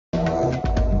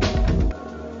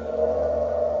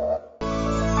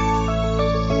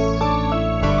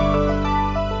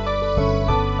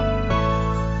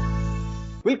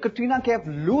Katrina Kaif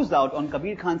lose out on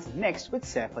Kabir Khan's next with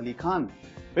Saif Ali Khan?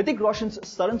 Hrithik Roshan's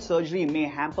sudden surgery may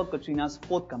hamper Katrina's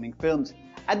forthcoming films.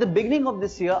 At the beginning of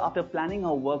this year, after planning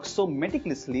her work so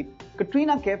meticulously,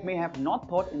 Katrina Kaif may have not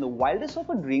thought in the wildest of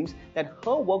her dreams that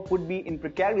her work would be in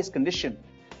precarious condition.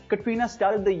 Katrina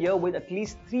started the year with at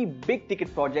least 3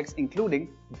 big-ticket projects including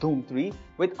Dhoom 3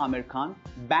 with Amir Khan,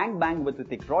 Bang Bang with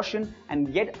Hrithik Roshan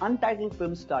and yet untitled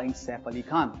film starring Saif Ali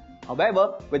Khan.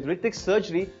 However, with Hrithik's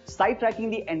surgery sidetracking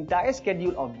the entire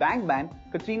schedule of Bang Bang,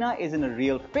 Katrina is in a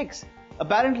real fix.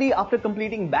 Apparently, after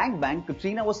completing Bang Bang,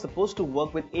 Katrina was supposed to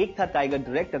work with Ek Tha Tiger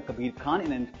director Kabir Khan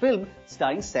in a film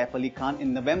starring Saif Ali Khan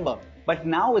in November. But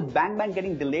now with Bang Bang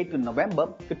getting delayed to November,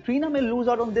 Katrina may lose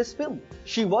out on this film.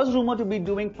 She was rumored to be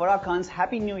doing Farah Khan's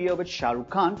Happy New Year with Shah Rukh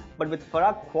Khan, but with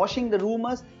Farah quashing the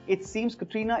rumors, it seems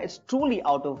Katrina is truly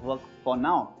out of work for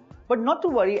now. But not to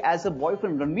worry, as her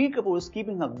boyfriend Ranbir Kapoor is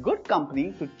keeping her good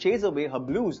company to chase away her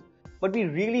blues. But we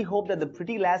really hope that the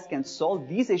pretty lass can solve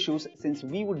these issues, since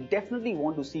we would definitely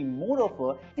want to see more of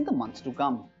her in the months to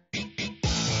come.